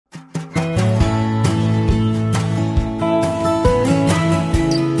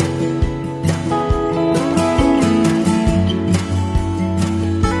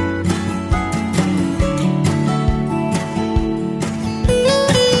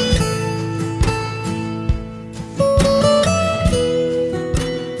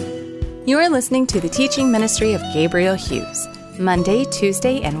You are listening to the teaching ministry of Gabriel Hughes. Monday,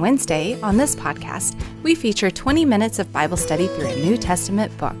 Tuesday, and Wednesday on this podcast, we feature 20 minutes of Bible study through a New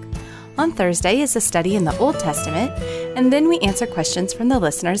Testament book. On Thursday is a study in the Old Testament, and then we answer questions from the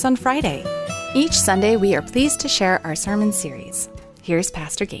listeners on Friday. Each Sunday, we are pleased to share our sermon series. Here's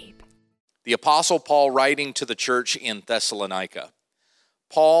Pastor Gabe. The Apostle Paul writing to the church in Thessalonica.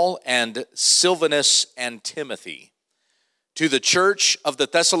 Paul and Silvanus and Timothy, to the church of the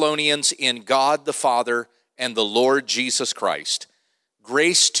Thessalonians in God the Father and the Lord Jesus Christ,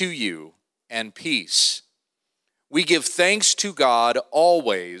 grace to you and peace. We give thanks to God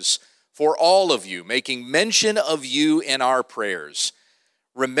always for all of you, making mention of you in our prayers,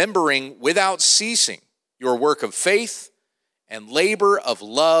 remembering without ceasing your work of faith and labor of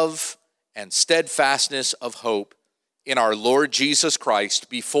love and steadfastness of hope in our Lord Jesus Christ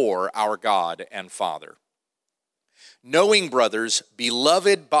before our God and Father. Knowing, brothers,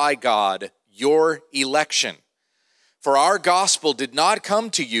 beloved by God, your election. For our gospel did not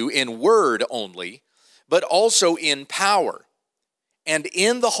come to you in word only, but also in power, and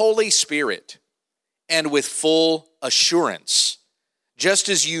in the Holy Spirit, and with full assurance, just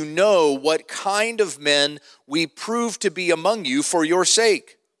as you know what kind of men we prove to be among you for your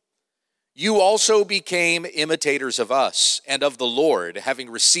sake. You also became imitators of us and of the Lord,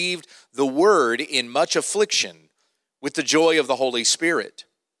 having received the word in much affliction, with the joy of the Holy Spirit,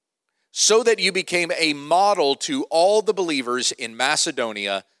 so that you became a model to all the believers in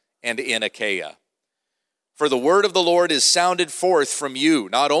Macedonia and in Achaia. For the word of the Lord is sounded forth from you,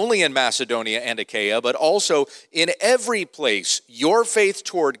 not only in Macedonia and Achaia, but also in every place your faith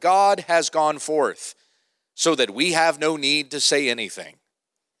toward God has gone forth, so that we have no need to say anything.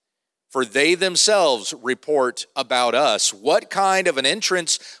 For they themselves report about us what kind of an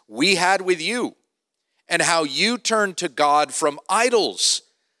entrance we had with you, and how you turned to God from idols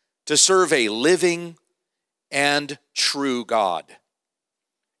to serve a living and true God,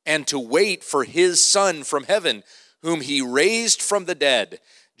 and to wait for his Son from heaven, whom he raised from the dead,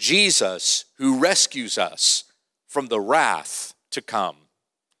 Jesus, who rescues us from the wrath to come.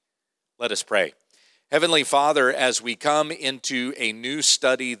 Let us pray. Heavenly Father, as we come into a new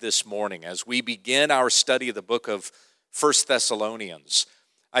study this morning, as we begin our study of the book of 1 Thessalonians,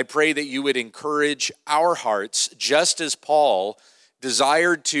 I pray that you would encourage our hearts, just as Paul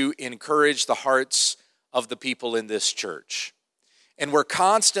desired to encourage the hearts of the people in this church. And we're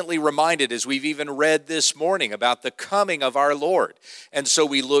constantly reminded, as we've even read this morning, about the coming of our Lord. And so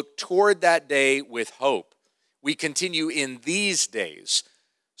we look toward that day with hope. We continue in these days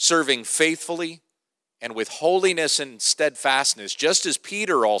serving faithfully and with holiness and steadfastness, just as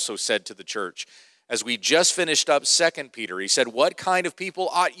Peter also said to the church. As we just finished up 2 Peter, he said, what kind of people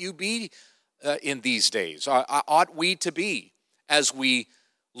ought you be in these days? Ought we to be as we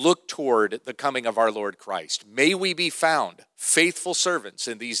look toward the coming of our Lord Christ? May we be found faithful servants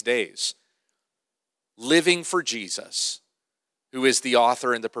in these days, living for Jesus, who is the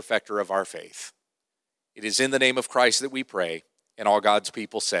author and the perfecter of our faith. It is in the name of Christ that we pray, and all God's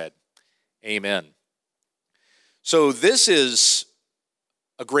people said, amen. So this is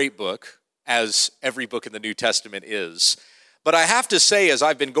a great book, as every book in the New Testament is. But I have to say, as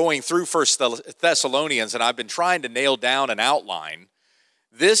I've been going through 1 Thessalonians and I've been trying to nail down an outline,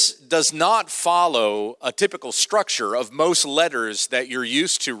 this does not follow a typical structure of most letters that you're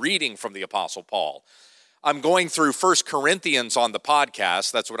used to reading from the Apostle Paul. I'm going through 1 Corinthians on the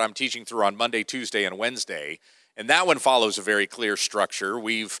podcast. That's what I'm teaching through on Monday, Tuesday, and Wednesday. And that one follows a very clear structure.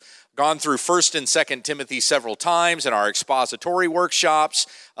 We've gone through 1 and 2 Timothy several times in our expository workshops.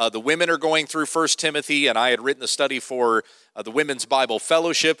 The women are going through 1 Timothy, and I had written the study for the Women's Bible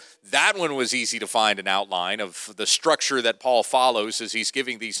Fellowship. That one was easy to find an outline of the structure that Paul follows as he's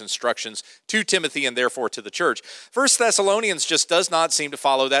giving these instructions to Timothy and therefore to the church. 1 Thessalonians just does not seem to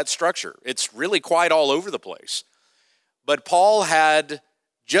follow that structure. It's really quite all over the place. But Paul had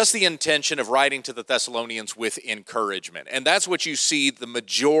just the intention of writing to the Thessalonians with encouragement. And that's what you see in the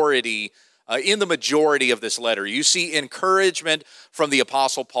majority of this letter. You see encouragement from the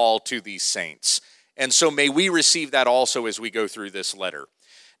Apostle Paul to these saints. And so may we receive that also as we go through this letter.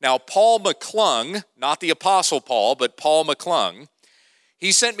 Now, Paul McClung, not the Apostle Paul, but Paul McClung,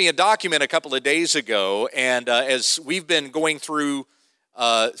 he sent me a document a couple of days ago, and as we've been going through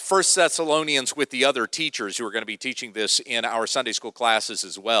 1 Thessalonians with the other teachers who are going to be teaching this in our Sunday school classes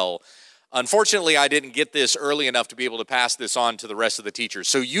as well. Unfortunately, I didn't get this early enough to be able to pass this on to the rest of the teachers.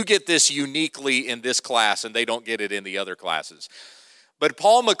 So you get this uniquely in this class, and they don't get it in the other classes. But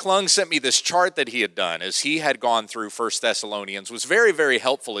Paul McClung sent me this chart that he had done as he had gone through 1 Thessalonians. It was very, very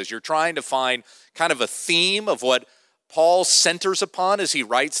helpful as you're trying to find kind of a theme of what Paul centers upon as he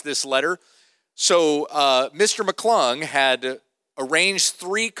writes this letter. So Mr. McClung had arranged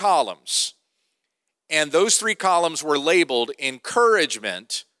 3 columns, and those 3 columns were labeled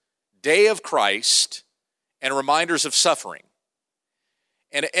encouragement, day of Christ, and reminders of suffering.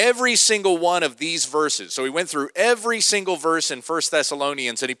 And every single one of these verses, so he went through every single verse in 1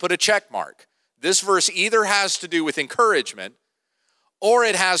 Thessalonians and he put a check mark. This verse either has to do with encouragement, or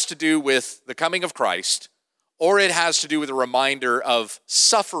it has to do with the coming of Christ, or it has to do with a reminder of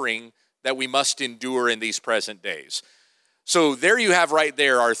suffering that we must endure in these present days. So there you have right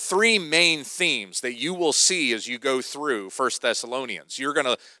there are 3 main themes that you will see as you go through 1 Thessalonians. You're going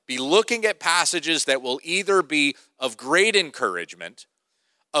to be looking at passages that will either be of great encouragement,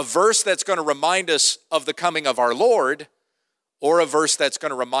 a verse that's going to remind us of the coming of our Lord, or a verse that's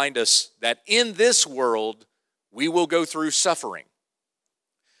going to remind us that in this world we will go through suffering.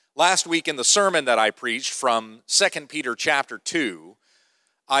 Last week in the sermon that I preached from 2 Peter chapter 2,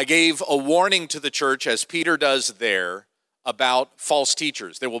 I gave a warning to the church, as Peter does there, about false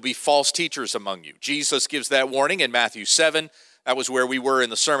teachers. There will be false teachers among you. Jesus gives that warning in Matthew 7. That was where we were in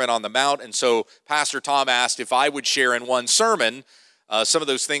the Sermon on the Mount. And so Pastor Tom asked if I would share in one sermon some of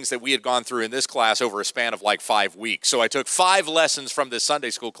those things that we had gone through in this class over a span of like 5 weeks. So I took 5 lessons from this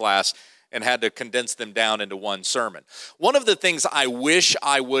Sunday school class and had to condense them down into one sermon. One of the things I wish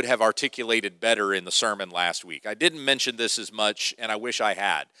I would have articulated better in the sermon last week, I didn't mention this as much, and I wish I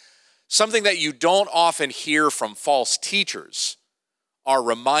had. Something that you don't often hear from false teachers are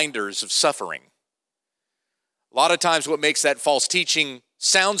reminders of suffering. A lot of times what makes that false teaching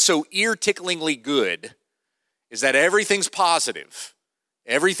sound so ear-ticklingly good is that everything's positive,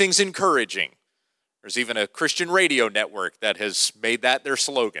 everything's encouraging. There's even a Christian radio network that has made that their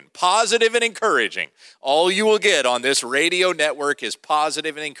slogan, positive and encouraging. All you will get on this radio network is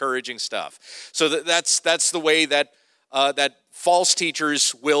positive and encouraging stuff. So that's the way that false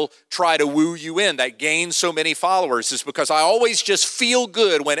teachers will try to woo you in, that gains so many followers, is because I always just feel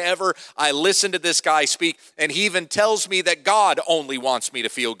good whenever I listen to this guy speak, and he even tells me that God only wants me to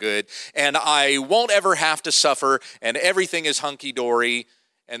feel good, and I won't ever have to suffer, and everything is hunky-dory,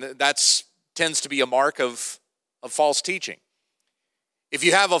 and that's tends to be a mark of false teaching. If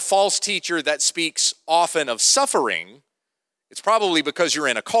you have a false teacher that speaks often of suffering, it's probably because you're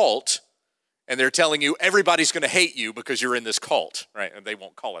in a cult and they're telling you everybody's going to hate you because you're in this cult, right? And they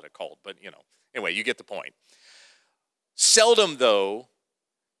won't call it a cult, but anyway, you get the point. Seldom, though,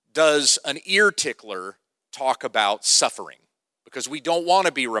 does an ear tickler talk about suffering, because we don't want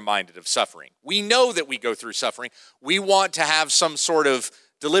to be reminded of suffering. We know that we go through suffering. We want to have some sort of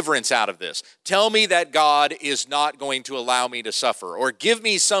deliverance out of this. Tell me that God is not going to allow me to suffer, or give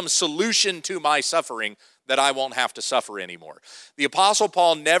me some solution to my suffering that I won't have to suffer anymore. The Apostle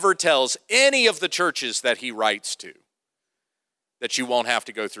Paul never tells any of the churches that he writes to that you won't have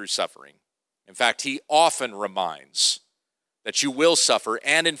to go through suffering. In fact, he often reminds that you will suffer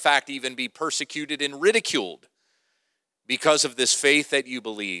and, in fact, even be persecuted and ridiculed because of this faith that you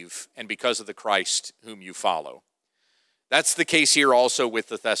believe and because of the Christ whom you follow. That's the case here also with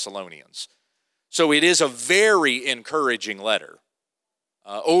the Thessalonians. So it is a very encouraging letter.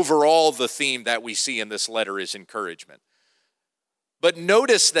 Overall, the theme that we see in this letter is encouragement. But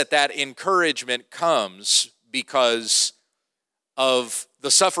notice that encouragement comes because of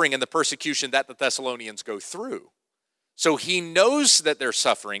the suffering and the persecution that the Thessalonians go through. So he knows that they're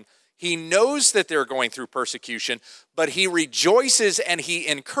suffering. He knows that they're going through persecution, but he rejoices and he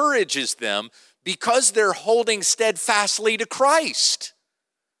encourages them because they're holding steadfastly to Christ,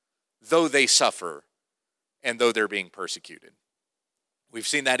 though they suffer and though they're being persecuted. We've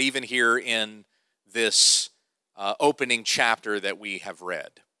seen that even here in this opening chapter that we have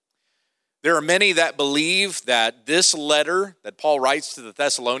read. There are many that believe that this letter that Paul writes to the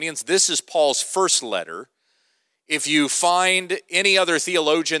Thessalonians, this is Paul's first letter. If you find any other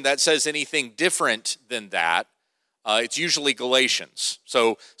theologian that says anything different than that, it's usually Galatians.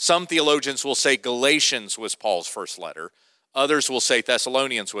 So some theologians will say Galatians was Paul's first letter. Others will say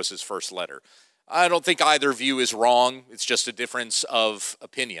Thessalonians was his first letter. I don't think either view is wrong. It's just a difference of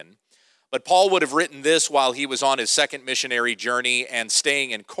opinion. But Paul would have written this while he was on his second missionary journey and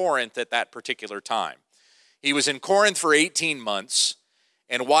staying in Corinth at that particular time. He was in Corinth for 18 months,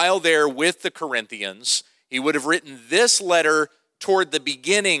 and while there with the Corinthians, he would have written this letter toward the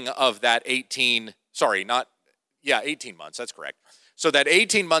beginning of that 18 months, that's correct. So that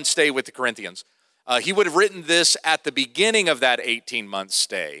 18-month stay with the Corinthians, he would have written this at the beginning of that 18-month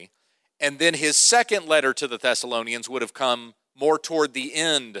stay, and then his second letter to the Thessalonians would have come more toward the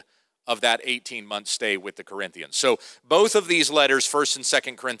end of that 18-month stay with the Corinthians. So both of these letters, 1st and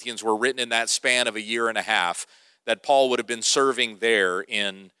 2nd Corinthians, were written in that span of a year and a half that Paul would have been serving there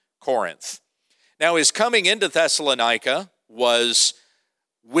in Corinth. Now, his coming into Thessalonica was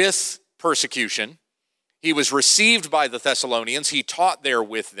with persecution. He was received by the Thessalonians. He taught there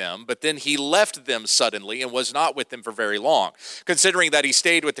with them, but then he left them suddenly and was not with them for very long. Considering that he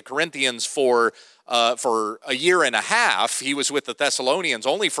stayed with the Corinthians for a year and a half, he was with the Thessalonians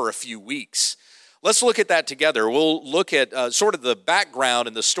only for a few weeks. Let's look at that together. We'll look at sort of the background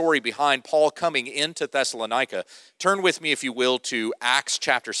and the story behind Paul coming into Thessalonica. Turn with me, if you will, to Acts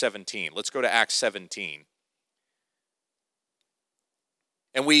chapter 17. Let's go to Acts 17.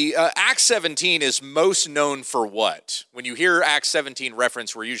 And Acts 17 is most known for what? When you hear Acts 17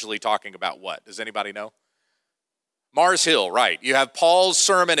 reference, we're usually talking about what? Does anybody know? Mars Hill, right. You have Paul's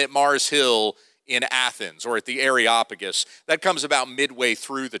sermon at Mars Hill in Athens, or at the Areopagus. That comes about midway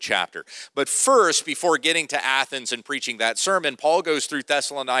through the chapter. But first, before getting to Athens and preaching that sermon, Paul goes through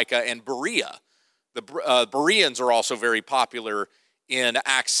Thessalonica and Berea. The Bereans are also very popular in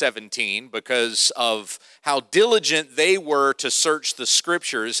Acts 17 because of how diligent they were to search the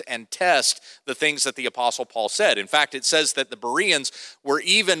scriptures and test the things that the Apostle Paul said. In fact, it says that the Bereans were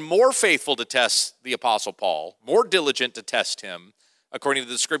even more faithful to test the Apostle Paul, more diligent to test him, according to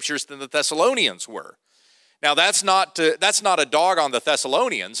the scriptures, than the Thessalonians were. Now, that's not a dog on the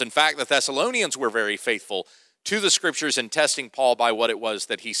Thessalonians. In fact, the Thessalonians were very faithful to the scriptures and testing Paul by what it was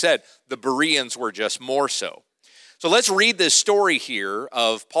that he said. The Bereans were just more so. So let's read this story here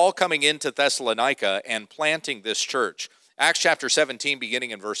of Paul coming into Thessalonica and planting this church. Acts chapter 17, beginning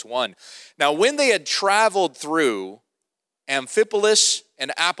in verse 1. Now, when they had traveled through Amphipolis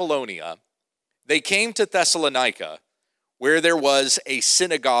and Apollonia, they came to Thessalonica, where there was a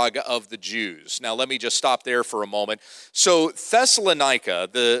synagogue of the Jews. Now, let me just stop there for a moment. So Thessalonica,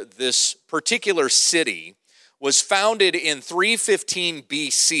 this particular city, was founded in 315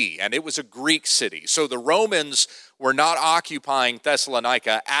 BC, and it was a Greek city. So the Romans were not occupying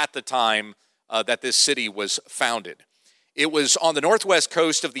Thessalonica at the time that this city was founded. It was on the northwest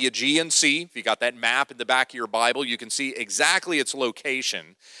coast of the Aegean Sea. If you got that map in the back of your Bible, you can see exactly its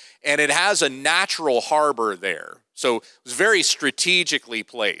location. And it has a natural harbor there. So it was very strategically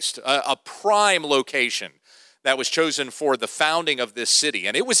placed, a prime location that was chosen for the founding of this city.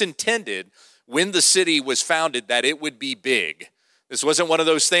 And it was intended, when the city was founded, that it would be big. This wasn't one of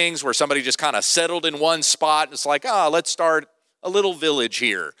those things where somebody just kind of settled in one spot and it's like, let's start a little village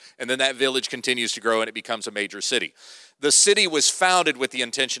here. And then that village continues to grow and it becomes a major city. The city was founded with the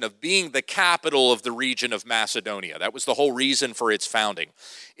intention of being the capital of the region of Macedonia. That was the whole reason for its founding.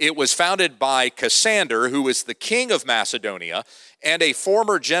 It was founded by Cassander, who was the king of Macedonia and a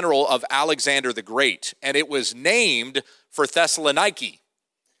former general of Alexander the Great. And it was named for Thessalonike,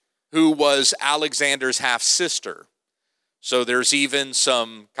 who was Alexander's half-sister. So there's even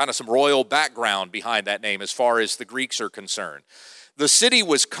some royal background behind that name as far as the Greeks are concerned. The city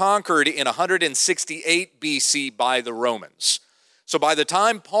was conquered in 168 BC by the Romans. So by the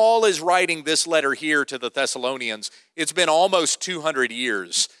time Paul is writing this letter here to the Thessalonians, it's been almost 200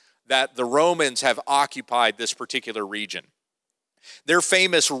 years that the Romans have occupied this particular region. Their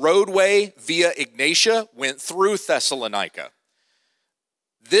famous roadway, Via Egnatia, went through Thessalonica.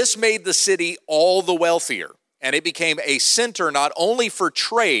 This made the city all the wealthier, and it became a center not only for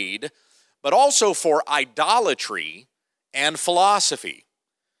trade, but also for idolatry and philosophy.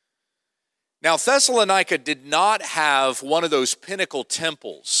 Now, Thessalonica did not have one of those pinnacle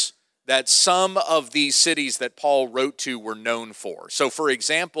temples that some of these cities that Paul wrote to were known for. So, for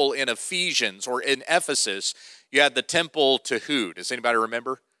example, in Ephesians or in Ephesus, you had the temple to who? Does anybody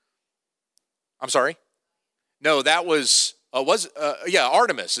remember? I'm sorry? No, that was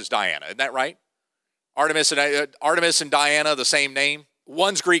Artemis is Diana. Isn't that right? Artemis and Diana, the same name.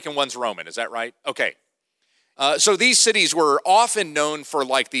 One's Greek and one's Roman. Is that right? Okay. So these cities were often known for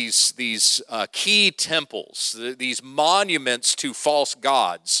like these key temples, these monuments to false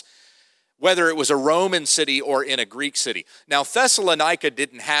gods, whether it was a Roman city or in a Greek city. Now, Thessalonica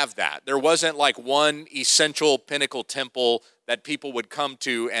didn't have that. There wasn't like one essential pinnacle temple that people would come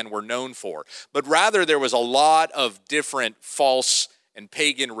to and were known for. But rather, there was a lot of different false and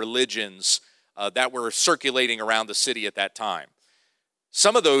pagan religions that were circulating around the city at that time.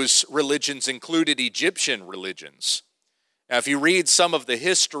 Some of those religions included Egyptian religions. Now, if you read some of the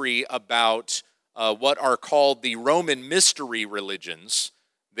history about what are called the Roman mystery religions,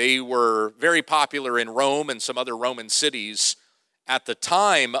 they were very popular in Rome and some other Roman cities at the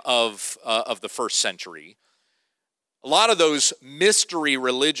time of the first century. A lot of those mystery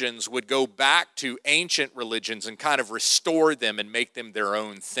religions would go back to ancient religions and kind of restore them and make them their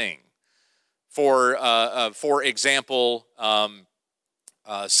own thing. For example,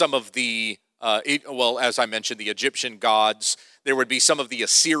 some of the As I mentioned, the Egyptian gods. There would be some of the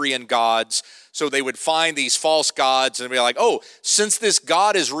Assyrian gods. So they would find these false gods and be like, oh, since this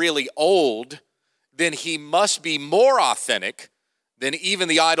God is really old, then he must be more authentic than even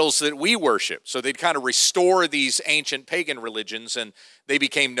the idols that we worship. So they'd kind of restore these ancient pagan religions, and they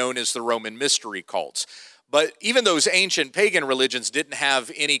became known as the Roman mystery cults. But even those ancient pagan religions didn't have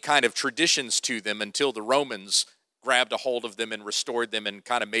any kind of traditions to them until the Romans grabbed a hold of them and restored them and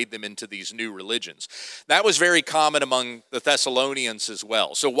kind of made them into these new religions. That was very common among the Thessalonians as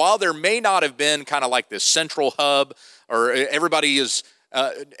well. So while there may not have been kind of like this central hub, or everybody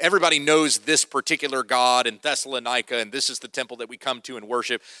knows this particular God in Thessalonica, and this is the temple that we come to and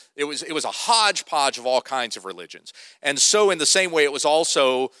worship, it was a hodgepodge of all kinds of religions. And so in the same way, it was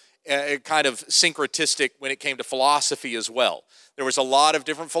also kind of syncretistic when it came to philosophy as well. There was a lot of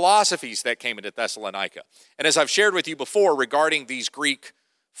different philosophies that came into Thessalonica. And as I've shared with you before regarding these Greek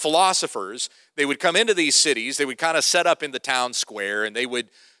philosophers, they would come into these cities, they would kind of set up in the town square, and they would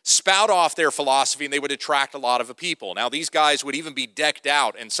spout off their philosophy, and they would attract a lot of people. Now, these guys would even be decked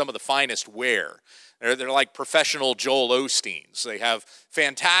out in some of the finest wear. They're like professional Joel Osteens. They have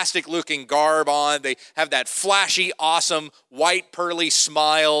fantastic looking garb on. They have that flashy, awesome, white pearly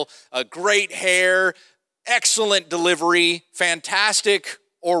smile, great hair, excellent delivery, fantastic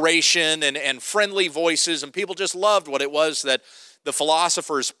oration, and friendly voices. And people just loved what it was that the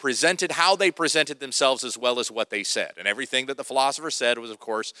philosophers presented, how they presented themselves, as well as what they said. And everything that the philosopher said was, of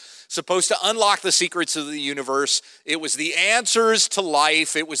course, supposed to unlock the secrets of the universe. It was the answers to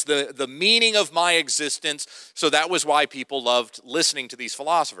life. It was the meaning of my existence. So that was why people loved listening to these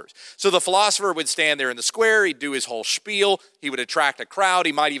philosophers. So the philosopher would stand there in the square. He'd do his whole spiel. He would attract a crowd.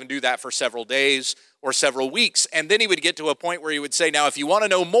 He might even do that for several days or several weeks. And then he would get to a point where he would say, now, if you want to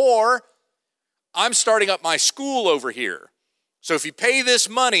know more, I'm starting up my school over here. So if you pay this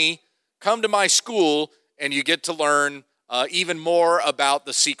money, come to my school, and you get to learn even more about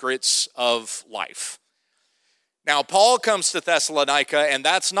the secrets of life. Now, Paul comes to Thessalonica, and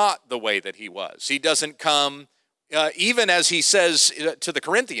that's not the way that he was. He doesn't come, even as he says to the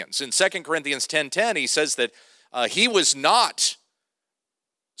Corinthians. In 2 Corinthians 10:10, he says that he was not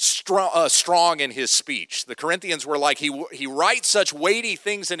strong in his speech. The Corinthians were like, he writes such weighty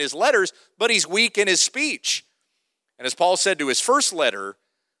things in his letters, but he's weak in his speech. And as Paul said to his first letter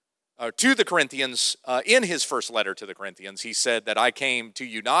to the Corinthians, in his first letter to the Corinthians, he said that I came to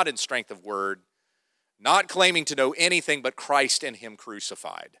you not in strength of word, not claiming to know anything but Christ and him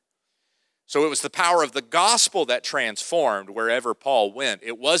crucified. So it was the power of the gospel that transformed wherever Paul went.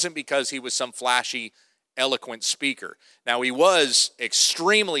 It wasn't because he was some flashy, eloquent speaker. Now, he was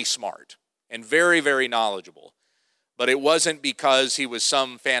extremely smart and very, very knowledgeable, but it wasn't because he was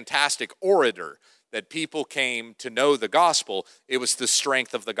some fantastic orator that people came to know the gospel. It was the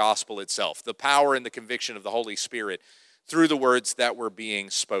strength of the gospel itself, the power and the conviction of the Holy Spirit through the words that were being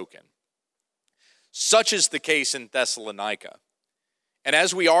spoken. Such is the case in Thessalonica. And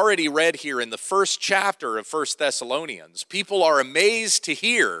as we already read here in the first chapter of 1 Thessalonians, people are amazed to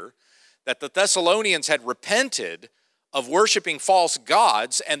hear that the Thessalonians had repented of worshiping false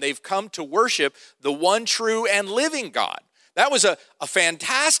gods, and they've come to worship the one true and living God. That was a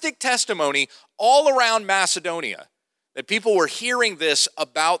fantastic testimony all around Macedonia, that people were hearing this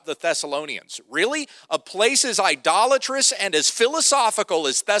about the Thessalonians. Really? A place as idolatrous and as philosophical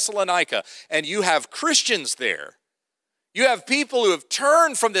as Thessalonica, and you have Christians there. You have people who have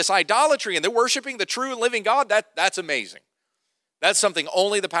turned from this idolatry and they're worshiping the true and living God. That's amazing. That's something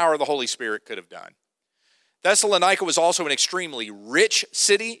only the power of the Holy Spirit could have done. Thessalonica was also an extremely rich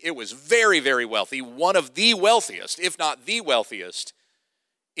city. It was very, very wealthy, one of the wealthiest, if not the wealthiest,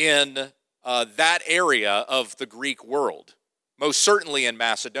 in that area of the Greek world, most certainly in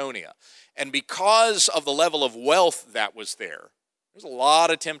Macedonia. And because of the level of wealth that was there, there's a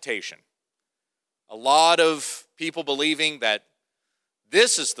lot of temptation. A lot of people believing that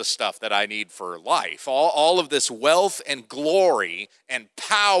this is the stuff that I need for life. All of this wealth and glory and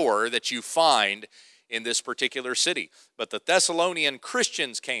power that you find in this particular city. But the Thessalonian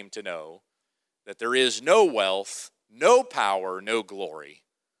Christians came to know that there is no wealth, no power, no glory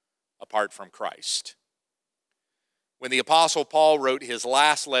apart from Christ. When the Apostle Paul wrote his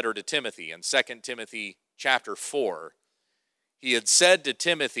last letter to Timothy in 2 Timothy chapter 4, he had said to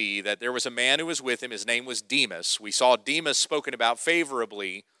Timothy that there was a man who was with him. His name was Demas. We saw Demas spoken about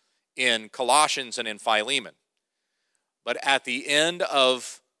favorably in Colossians and in Philemon. But at the end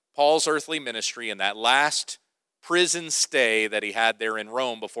of Paul's earthly ministry and that last prison stay that he had there in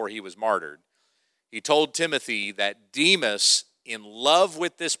Rome before he was martyred, he told Timothy that Demas, in love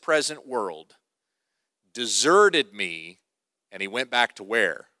with this present world, deserted me, and he went back to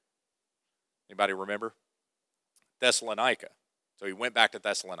where? Anybody remember? Thessalonica. So he went back to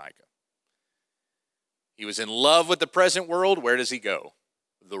Thessalonica. He was in love with the present world. Where does he go?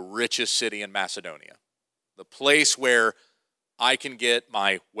 The richest city in Macedonia. The place where I can get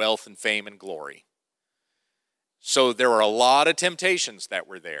my wealth and fame and glory. So there were a lot of temptations that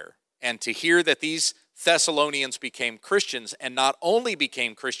were there. And to hear that these Thessalonians became Christians, and not only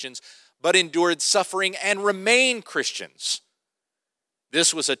became Christians, but endured suffering and remained Christians,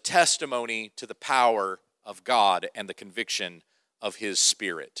 this was a testimony to the power of God and the conviction of his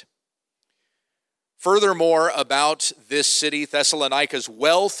Spirit. Furthermore, about this city, Thessalonica's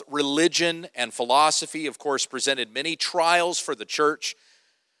wealth, religion, and philosophy, of course, presented many trials for the church.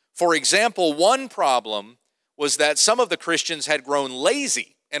 For example, one problem was that some of the Christians had grown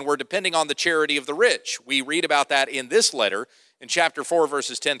lazy and were depending on the charity of the rich. We read about that in this letter, in chapter 4,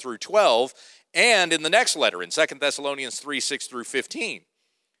 verses 10 through 12, and in the next letter, in 2 Thessalonians 3, 6 through 15.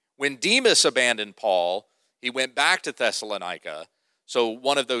 When Demas abandoned Paul, he went back to Thessalonica. So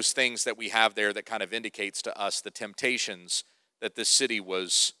one of those things that we have there that kind of indicates to us the temptations that this city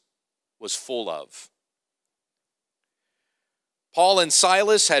was full of. Paul and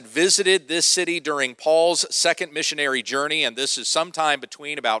Silas had visited this city during Paul's second missionary journey, and this is sometime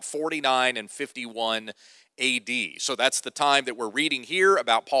between about 49 and 51 AD. So that's the time that we're reading here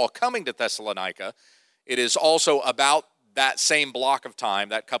about Paul coming to Thessalonica. It is also about that same block of time,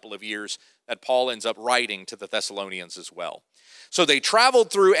 that couple of years, that Paul ends up writing to the Thessalonians as well. So they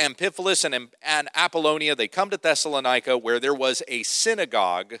traveled through Amphipolis and Apollonia. They come to Thessalonica, where there was a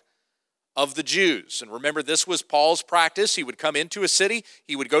synagogue of the Jews. And remember, this was Paul's practice. He would come into a city,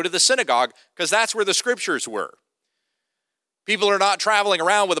 he would go to the synagogue, because that's where the scriptures were. People are not traveling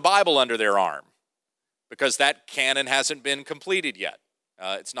around with a Bible under their arm, because that canon hasn't been completed yet.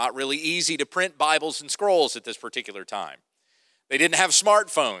 It's not really easy to print Bibles and scrolls at this particular time. They didn't have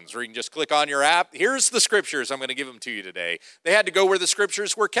smartphones where you can just click on your app. Here's the scriptures. I'm going to give them to you today. They had to go where the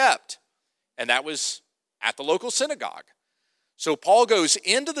scriptures were kept, and that was at the local synagogue. So Paul goes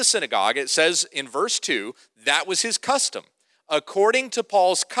into the synagogue. It says in verse 2, that was his custom. According to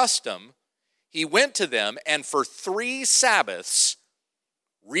Paul's custom, he went to them and for 3 Sabbaths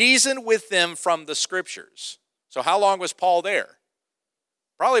reasoned with them from the scriptures. So how long was Paul there?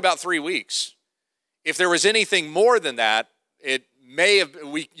 Probably about 3 weeks. If there was anything more than that, it may have,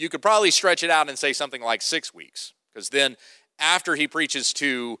 you could probably stretch it out and say something like 6 weeks. Because then after he preaches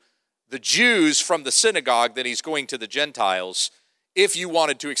to the Jews from the synagogue, then he's going to the Gentiles, if you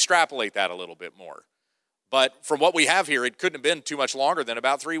wanted to extrapolate that a little bit more. But from what we have here, it couldn't have been too much longer than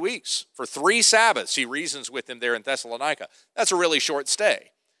about 3 weeks. For 3 Sabbaths, he reasons with them there in Thessalonica. That's a really short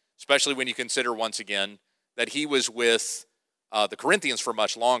stay, especially when you consider once again that he was with the Corinthians for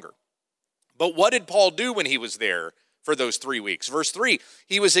much longer. But what did Paul do when he was there for those 3 weeks? Verse 3,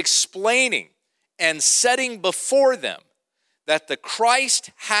 he was explaining and setting before them that the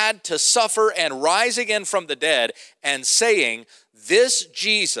Christ had to suffer and rise again from the dead, and saying, this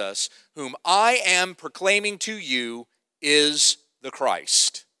Jesus whom I am proclaiming to you is the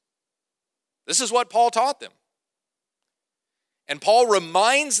Christ. This is what Paul taught them. And Paul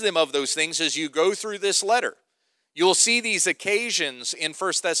reminds them of those things as you go through this letter. You'll see these occasions in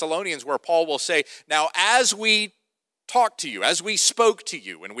 1 Thessalonians where Paul will say, now as we talked to you, as we spoke to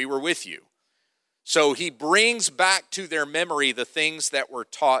you when we were with you. So he brings back to their memory the things that were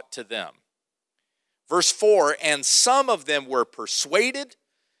taught to them. Verse 4, and some of them were persuaded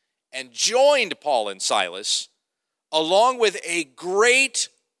and joined Paul and Silas, along with a great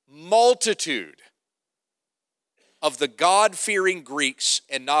multitude of the God-fearing Greeks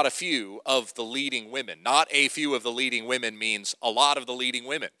and not a few of the leading women. Not a few of the leading women means a lot of the leading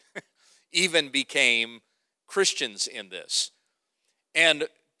women even became Christians in this. And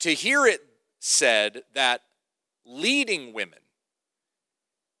to hear it said that leading women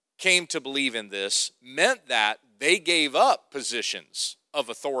came to believe in this meant that they gave up positions of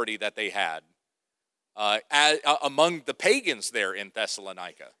authority that they had among the pagans there in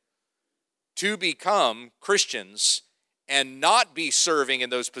Thessalonica to become Christians and not be serving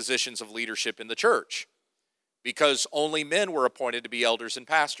in those positions of leadership in the church, because only men were appointed to be elders and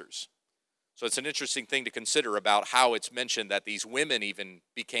pastors. So it's an interesting thing to consider about how it's mentioned that these women even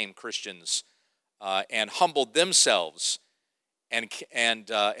became Christians and humbled themselves and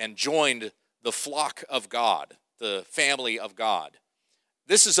joined the flock of God, the family of God.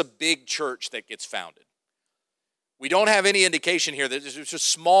 This is a big church that gets founded. We don't have any indication here that there's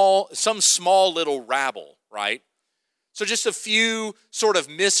just some small little rabble, right? So just a few sort of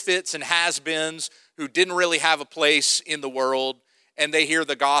misfits and has-beens who didn't really have a place in the world, and they hear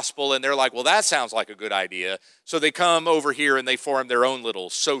the gospel and they're like, well, that sounds like a good idea. So they come over here and they form their own little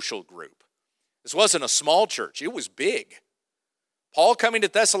social group. This wasn't a small church, it was big. Paul coming to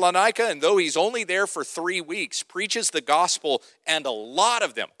Thessalonica, and though he's only there for 3 weeks, preaches the gospel, and a lot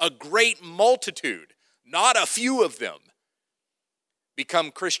of them, a great multitude, not a few of them,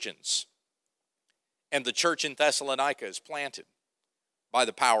 become Christians. And the church in Thessalonica is planted by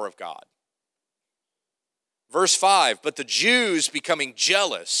the power of God. Verse 5, but the Jews becoming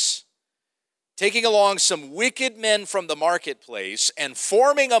jealous, taking along some wicked men from the marketplace and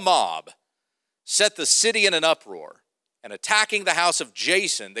forming a mob, set the city in an uproar. And attacking the house of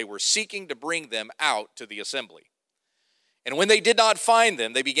Jason, they were seeking to bring them out to the assembly. And when they did not find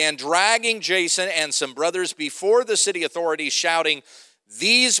them, they began dragging Jason and some brothers before the city authorities, shouting,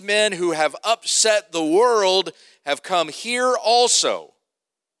 these men who have upset the world have come here also.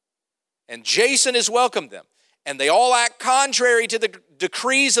 And Jason has welcomed them. And they all act contrary to the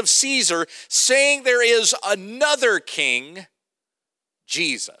decrees of Caesar, saying there is another king,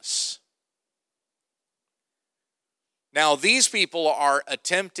 Jesus. Now, these people are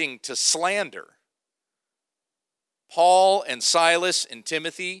attempting to slander Paul and Silas and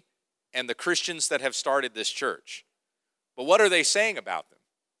Timothy and the Christians that have started this church. But what are they saying about them?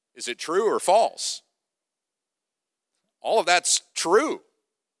 Is it true or false? All of that's true.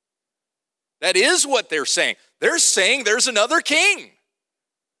 That is what they're saying. They're saying there's another king,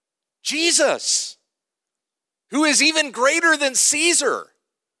 Jesus, who is even greater than Caesar.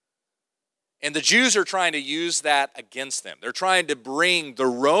 And the Jews are trying to use that against them. They're trying to bring the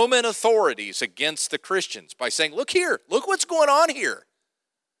Roman authorities against the Christians by saying, look here, look what's going on here.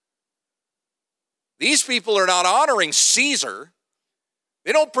 These people are not honoring Caesar.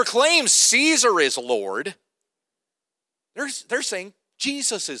 They don't proclaim Caesar is Lord. They're saying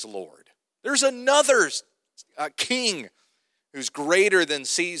Jesus is Lord. There's another king who's greater than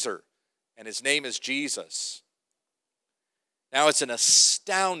Caesar, and his name is Jesus. Now, it's an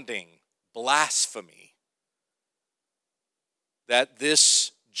astounding blasphemy that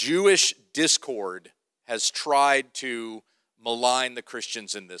this Jewish discord has tried to malign the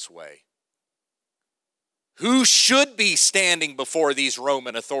Christians in this way. Who should be standing before these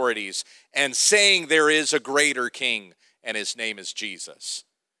Roman authorities and saying there is a greater king and his name is Jesus?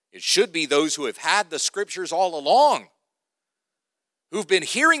 It should be those who have had the scriptures all along, who've been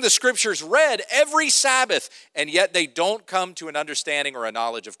hearing the scriptures read every Sabbath, and yet they don't come to an understanding or a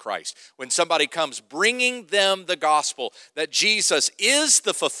knowledge of Christ. When somebody comes bringing them the gospel, that Jesus is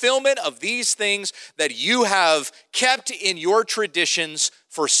the fulfillment of these things that you have kept in your traditions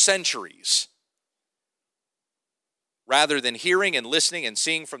for centuries, rather than hearing and listening and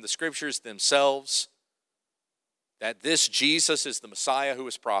seeing from the scriptures themselves that this Jesus is the Messiah who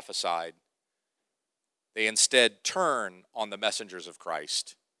was prophesied, they instead turn on the messengers of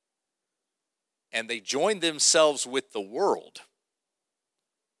Christ, and they join themselves with the world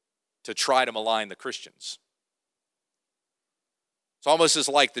to try to malign the Christians. It's almost as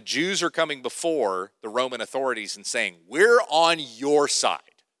like the Jews are coming before the Roman authorities and saying, we're on your side.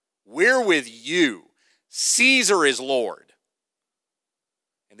 We're with you. Caesar is Lord.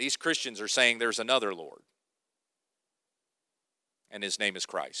 And these Christians are saying there's another Lord, and his name is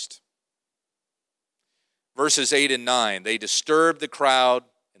Christ. Verses 8 and 9, they disturbed the crowd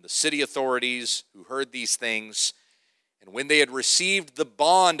and the city authorities who heard these things. And when they had received the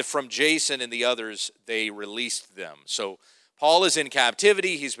bond from Jason and the others, they released them. So Paul is in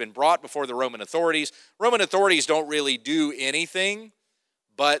captivity. He's been brought before the Roman authorities. Roman authorities don't really do anything,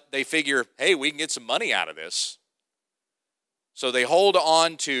 but they figure, hey, we can get some money out of this. So they hold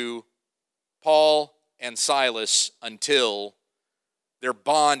on to Paul and Silas until their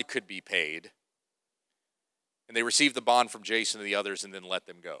bond could be paid. And they received the bond from Jason and the others and then let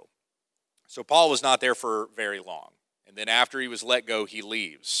them go. So Paul was not there for very long. And then after he was let go, he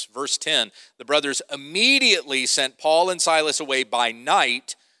leaves. Verse 10, the brothers immediately sent Paul and Silas away by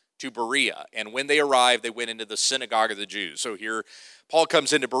night to Berea. And when they arrived, they went into the synagogue of the Jews. So here, Paul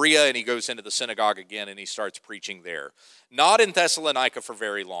comes into Berea and he goes into the synagogue again and he starts preaching there. Not in Thessalonica for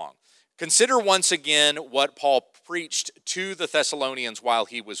very long. Consider once again what Paul preached to the Thessalonians while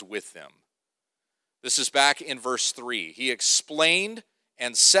he was with them. This is back in verse 3. He explained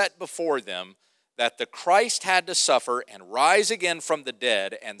and set before them that the Christ had to suffer and rise again from the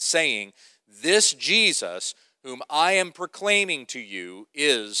dead, and saying, this Jesus, whom I am proclaiming to you,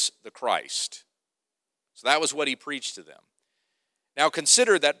 is the Christ. So that was what he preached to them. Now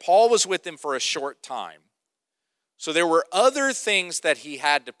consider that Paul was with them for a short time. So there were other things that he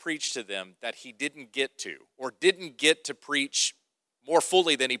had to preach to them that he didn't get to, or didn't get to preach more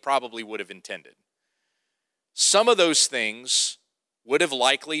fully than he probably would have intended. Some of those things would have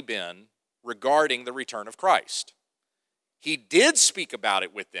likely been regarding the return of Christ. he did speak about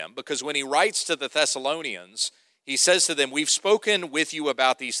it with them, because when he writes to the Thessalonians, he says to them, we've spoken with you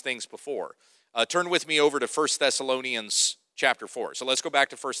about these things before. Turn with me over to 1 Thessalonians chapter 4. So let's go back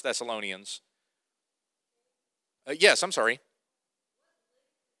to 1 Thessalonians. Yes, I'm sorry.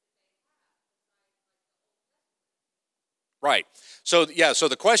 Right. So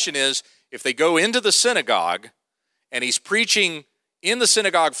the question is, if they go into the synagogue and he's preaching in the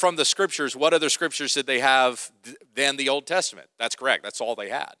synagogue from the scriptures, what other scriptures did they have than the Old Testament? That's correct. That's all they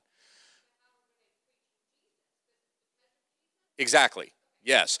had. Exactly.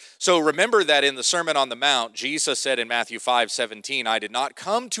 Yes. So remember that in the Sermon on the Mount, Jesus said in Matthew 5:17, I did not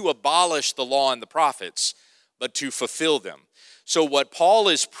come to abolish the law and the prophets, but to fulfill them. So what Paul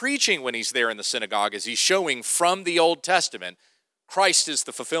is preaching when he's there in the synagogue is he's showing from the Old Testament, Christ is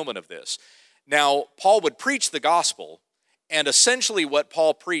the fulfillment of this. Now, Paul would preach the gospel, and essentially what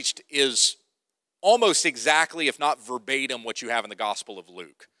Paul preached is almost exactly, if not verbatim, what you have in the Gospel of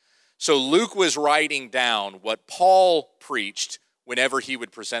Luke. So Luke was writing down what Paul preached whenever he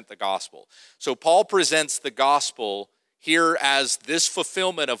would present the gospel. So Paul presents the gospel here as this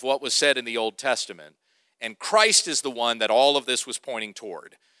fulfillment of what was said in the Old Testament. And Christ is the one that all of this was pointing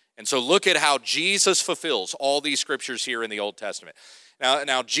toward. And so look at how Jesus fulfills all these scriptures here in the Old Testament.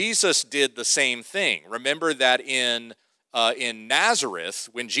 Now Jesus did the same thing. Remember that in Nazareth,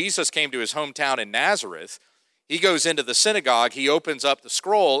 when Jesus came to his hometown in Nazareth, he goes into the synagogue, he opens up the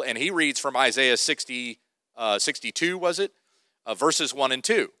scroll, and he reads from Isaiah 62, was it? Verses 1 and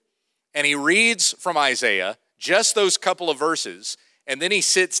 2. And he reads from Isaiah just those couple of verses, and then he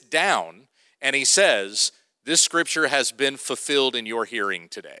sits down and he says, this scripture has been fulfilled in your hearing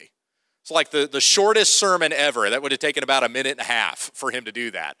today. It's like the shortest sermon ever. That would have taken about a minute and a half for him to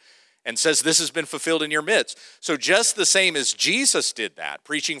do that. And says, this has been fulfilled in your midst. So just the same as Jesus did that,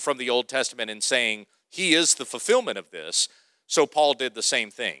 preaching from the Old Testament and saying he is the fulfillment of this, so Paul did the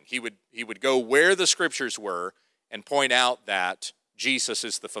same thing. He would go where the scriptures were and point out that Jesus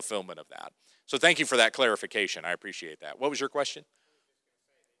is the fulfillment of that. So thank you for that clarification. I appreciate that. What was your question?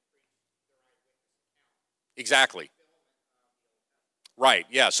 Exactly. Right,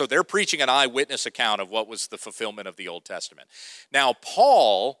 yeah. So they're preaching an eyewitness account of what was the fulfillment of the Old Testament. Now,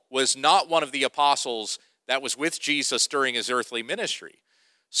 Paul was not one of the apostles that was with Jesus during his earthly ministry.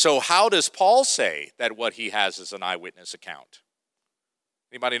 So how does Paul say that what he has is an eyewitness account?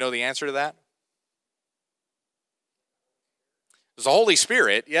 Anybody know the answer to that? It's the Holy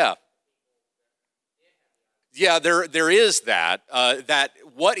Spirit, yeah. Yeah, there is that. That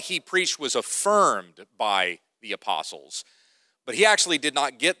what he preached was affirmed by the apostles. But he actually did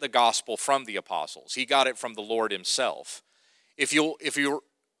not get the gospel from the apostles. He got it from the Lord himself. If you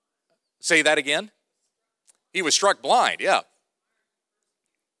say that again? He was struck blind, yeah.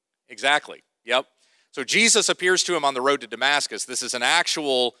 Exactly, yep. So Jesus appears to him on the road to Damascus. This is an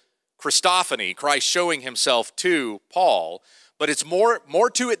actual Christophany, Christ showing himself to Paul. But it's more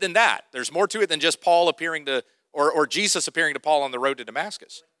to it than that. There's more to it than just Paul appearing to, or Jesus appearing to Paul on the road to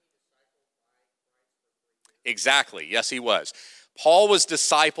Damascus. Exactly, yes, he was. Paul was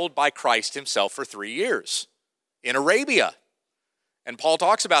discipled by Christ himself for 3 years in Arabia. And Paul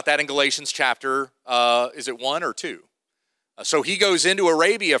talks about that in Galatians chapter, is it 1 or 2? So he goes into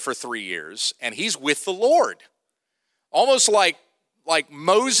Arabia for 3 years, and he's with the Lord. Almost like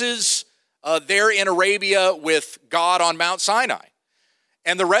Moses there in Arabia with God on Mount Sinai.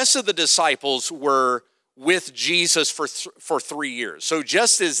 And the rest of the disciples were with Jesus for 3 years. So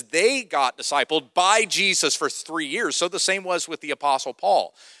just as they got discipled by Jesus for 3 years, so the same was with the Apostle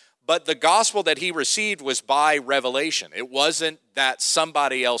Paul. But the gospel that he received was by revelation. It wasn't that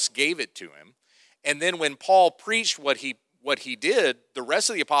somebody else gave it to him. And then when Paul preached what he did, the rest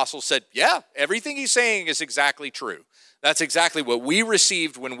of the apostles said, yeah, everything he's saying is exactly true. That's exactly what we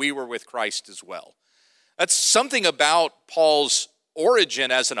received when we were with Christ as well. That's something about Paul's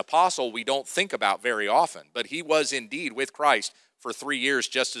origin as an apostle we don't think about very often, but he was indeed with Christ for 3 years,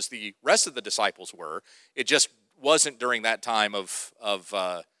 just as the rest of the disciples were. It just wasn't during that time of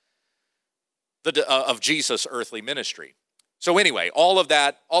Jesus' earthly ministry. So anyway, all of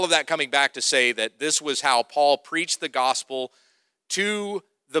that coming back to say that this was how Paul preached the gospel to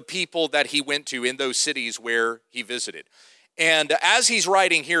the people that he went to in those cities where he visited. And as he's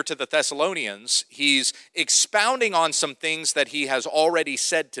writing here to the Thessalonians, he's expounding on some things that he has already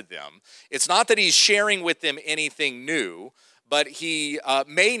said to them. It's not that he's sharing with them anything new, but he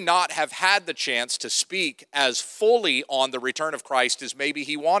may not have had the chance to speak as fully on the return of Christ as maybe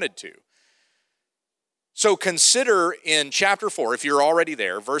he wanted to. So consider in chapter 4, if you're already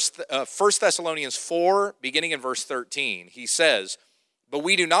there, 1 Thessalonians 4, beginning in verse 13, he says, "But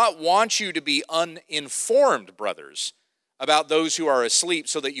we do not want you to be uninformed, brothers, about those who are asleep,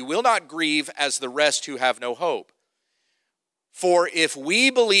 so that you will not grieve as the rest who have no hope. For if we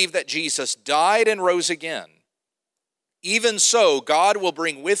believe that Jesus died and rose again, even so God will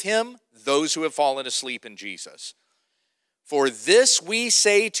bring with him those who have fallen asleep in Jesus. For this we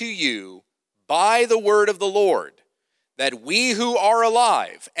say to you by the word of the Lord, that we who are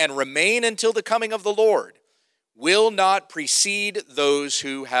alive and remain until the coming of the Lord will not precede those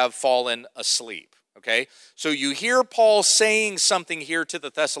who have fallen asleep. Okay? So you hear Paul saying something here to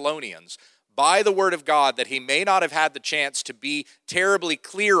the Thessalonians by the word of God that he may not have had the chance to be terribly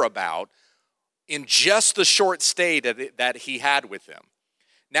clear about in just the short stay that he had with them.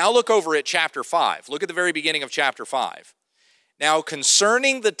 Now look over at chapter 5. Look at the very beginning of chapter 5. Now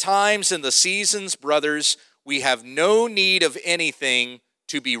concerning the times and the seasons, brothers, we have no need of anything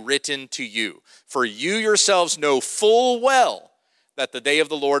to be written to you. For you yourselves know full well that the day of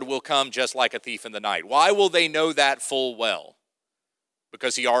the Lord will come just like a thief in the night. Why will they know that full well?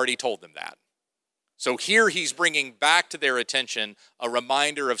 Because he already told them that. So here he's bringing back to their attention a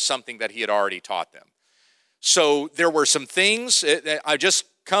reminder of something that he had already taught them. So there were some things, I just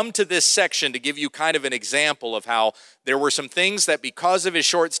come to this section to give you kind of an example of how there were some things that because of his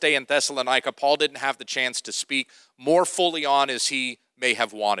short stay in Thessalonica, Paul didn't have the chance to speak more fully on as he may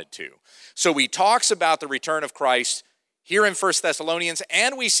have wanted to. So he talks about the return of Christ here in 1 Thessalonians,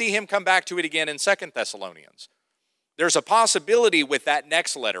 and we see him come back to it again in 2 Thessalonians. There's a possibility with that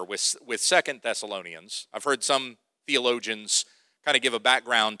next letter, with 2 Thessalonians. I've heard some theologians kind of give a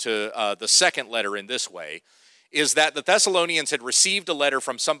background to the second letter in this way, is that the Thessalonians had received a letter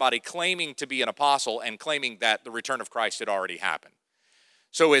from somebody claiming to be an apostle and claiming that the return of Christ had already happened.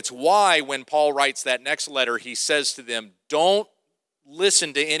 So it's why when Paul writes that next letter, he says to them, don't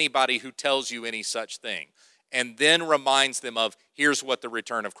listen to anybody who tells you any such thing, and then reminds them of here's what the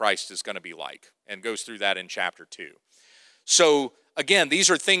return of Christ is going to be like, and goes through that in chapter 2. So again, these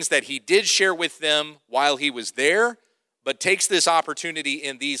are things that he did share with them while he was there, but takes this opportunity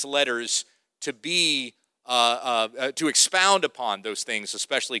in these letters to be to expound upon those things,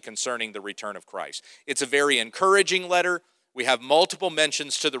 especially concerning the return of Christ. It's a very encouraging letter. We have multiple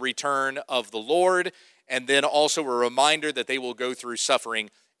mentions to the return of the Lord, and then also a reminder that they will go through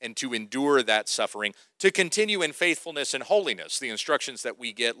suffering and to endure that suffering, to continue in faithfulness and holiness, the instructions that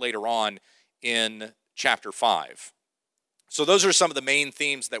we get later on in chapter 5. So those are some of the main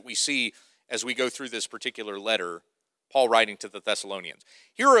themes that we see as we go through this particular letter, Paul writing to the Thessalonians.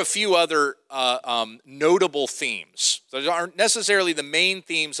 Here are a few other notable themes. Those aren't necessarily the main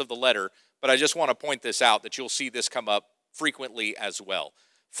themes of the letter, but I just want to point this out, that you'll see this come up frequently as well.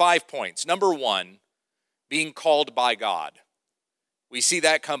 5 points. Number 1, being called by God. We see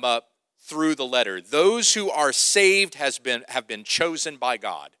that come up through the letter. Those who are saved have been chosen by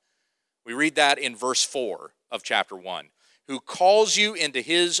God. We read that in verse 4 of chapter 1. Who calls you into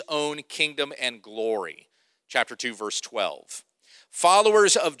his own kingdom and glory. Chapter 2, verse 12.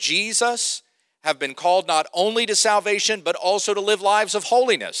 Followers of Jesus have been called not only to salvation, but also to live lives of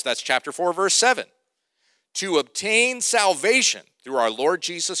holiness. That's chapter 4, verse 7. To obtain salvation through our Lord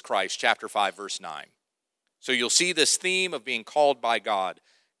Jesus Christ, chapter 5, verse 9. So you'll see this theme of being called by God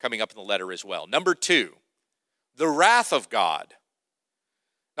coming up in the letter as well. Number 2, the wrath of God.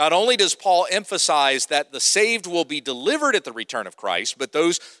 Not only does Paul emphasize that the saved will be delivered at the return of Christ, but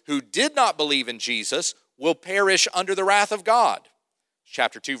those who did not believe in Jesus will perish under the wrath of God.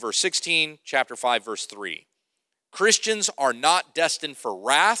 Chapter 2, verse 16, chapter 5, verse 3. Christians are not destined for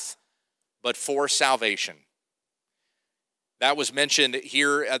wrath, but for salvation. That was mentioned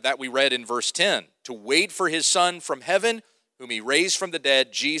here that we read in verse 10. To wait for his Son from heaven, whom he raised from the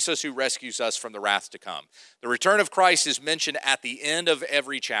dead, Jesus who rescues us from the wrath to come. The return of Christ is mentioned at the end of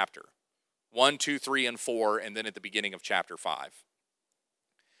every chapter. 1, 2, 3, and 4, and then at the beginning of chapter 5.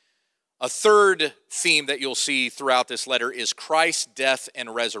 A third theme that you'll see throughout this letter is Christ's death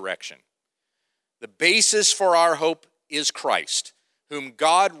and resurrection. The basis for our hope is Christ, whom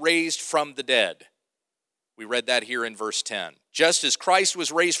God raised from the dead. We read that here in verse 10. Just as Christ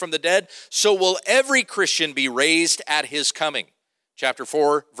was raised from the dead, so will every Christian be raised at his coming. Chapter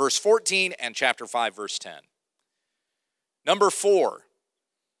 4, verse 14, and chapter 5, verse 10. Number 4,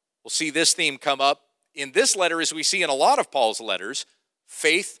 we'll see this theme come up in this letter as we see in a lot of Paul's letters,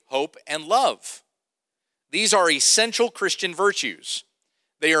 faith, hope, and love. These are essential Christian virtues.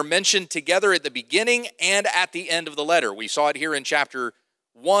 They are mentioned together at the beginning and at the end of the letter. We saw it here in chapter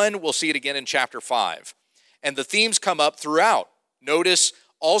 1. We'll see it again in chapter 5. And the themes come up throughout. Notice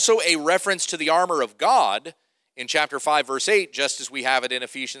also a reference to the armor of God in chapter 5, verse 8, just as we have it in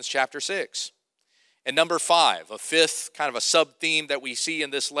Ephesians chapter 6. And number 5, a fifth kind of a sub-theme that we see in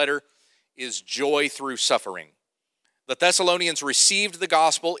this letter is joy through suffering. The Thessalonians received the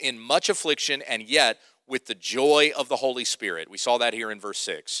gospel in much affliction and yet with the joy of the Holy Spirit. We saw that here in verse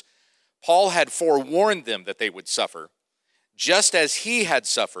 6. Paul had forewarned them that they would suffer, just as he had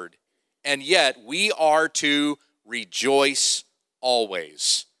suffered, and yet we are to rejoice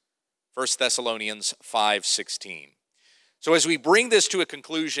always. 1 Thessalonians 5:16. So as we bring this to a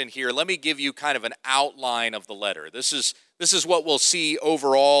conclusion here, let me give you kind of an outline of the letter. This is what we'll see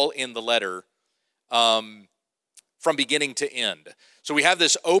overall in the letter from beginning to end. So we have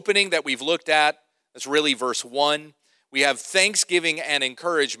this opening that we've looked at. That's really verse 1. We have thanksgiving and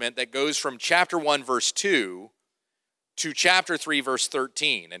encouragement that goes from chapter 1, verse 2 to chapter 3, verse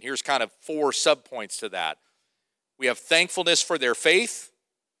 13. And here's kind of 4 subpoints to that. We have thankfulness for their faith.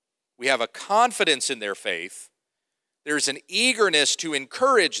 We have a confidence in their faith. There's an eagerness to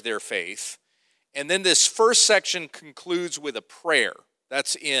encourage their faith. And then this first section concludes with a prayer.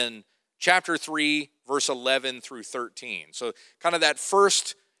 That's in chapter 3, verse 11 through 13. So kind of that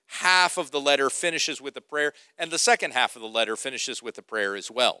first half of the letter finishes with a prayer, and the second half of the letter finishes with a prayer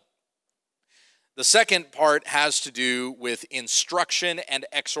as well. The second part has to do with instruction and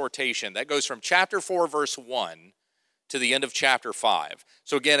exhortation. That goes from chapter 4, verse 1 to the end of chapter 5.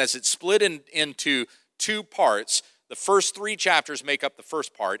 So again, as it's split into 2 parts, the first 3 chapters make up the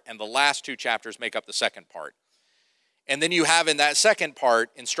first part, and the last 2 chapters make up the second part. And then you have in that second part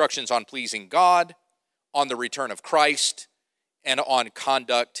instructions on pleasing God, on the return of Christ, and on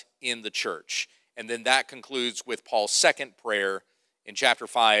conduct in the church. And then that concludes with Paul's second prayer in chapter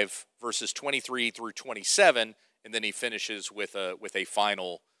 5, verses 23 through 27, and then he finishes with a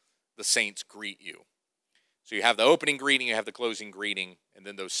final, the saints greet you. So you have the opening greeting, you have the closing greeting, and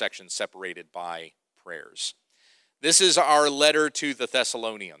then those sections separated by prayers. This is our letter to the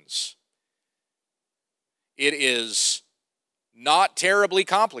Thessalonians. It is not terribly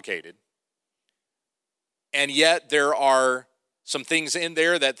complicated, and yet there are some things in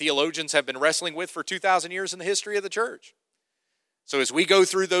there that theologians have been wrestling with for 2,000 years in the history of the church. So as we go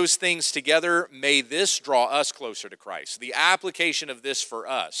through those things together, may this draw us closer to Christ. The application of this for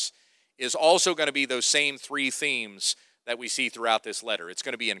us is also going to be those same 3 themes that we see throughout this letter. It's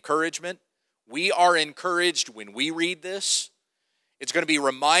going to be encouragement. We are encouraged when we read this. It's going to be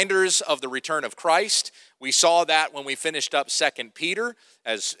reminders of the return of Christ. We saw that when we finished up 2 Peter,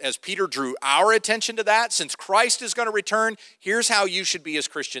 as Peter drew our attention to that. Since Christ is going to return, here's how you should be as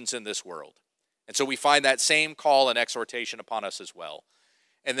Christians in this world. And so we find that same call and exhortation upon us as well.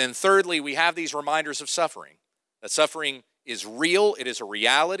 And then thirdly, we have these reminders of suffering. That suffering is real, it is a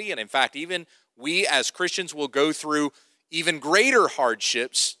reality, and in fact, even we as Christians will go through even greater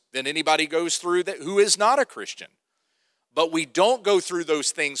hardships than anybody goes through who is not a Christian. But we don't go through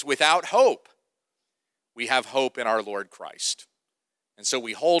those things without hope. We have hope in our Lord Christ. And so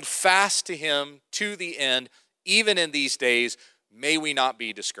we hold fast to him to the end, even in these days. May we not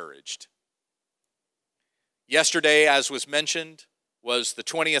be discouraged. Yesterday, as was mentioned, was the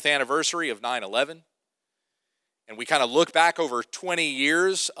 20th anniversary of 9/11. And we kind of look back over 20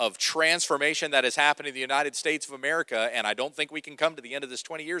 years of transformation that has happened in the United States of America, and I don't think we can come to the end of this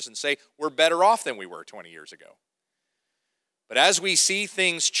 20 years and say we're better off than we were 20 years ago. But as we see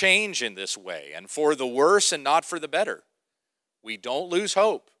things change in this way, and for the worse and not for the better, we don't lose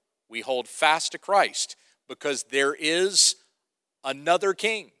hope. We hold fast to Christ because there is another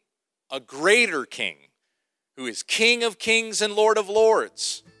king, a greater king, who is King of kings and Lord of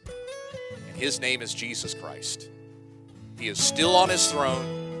lords. And his name is Jesus Christ. He is still on his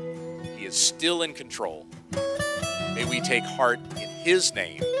throne. He is still in control. May we take heart in his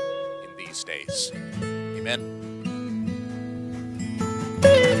name in these days. Amen.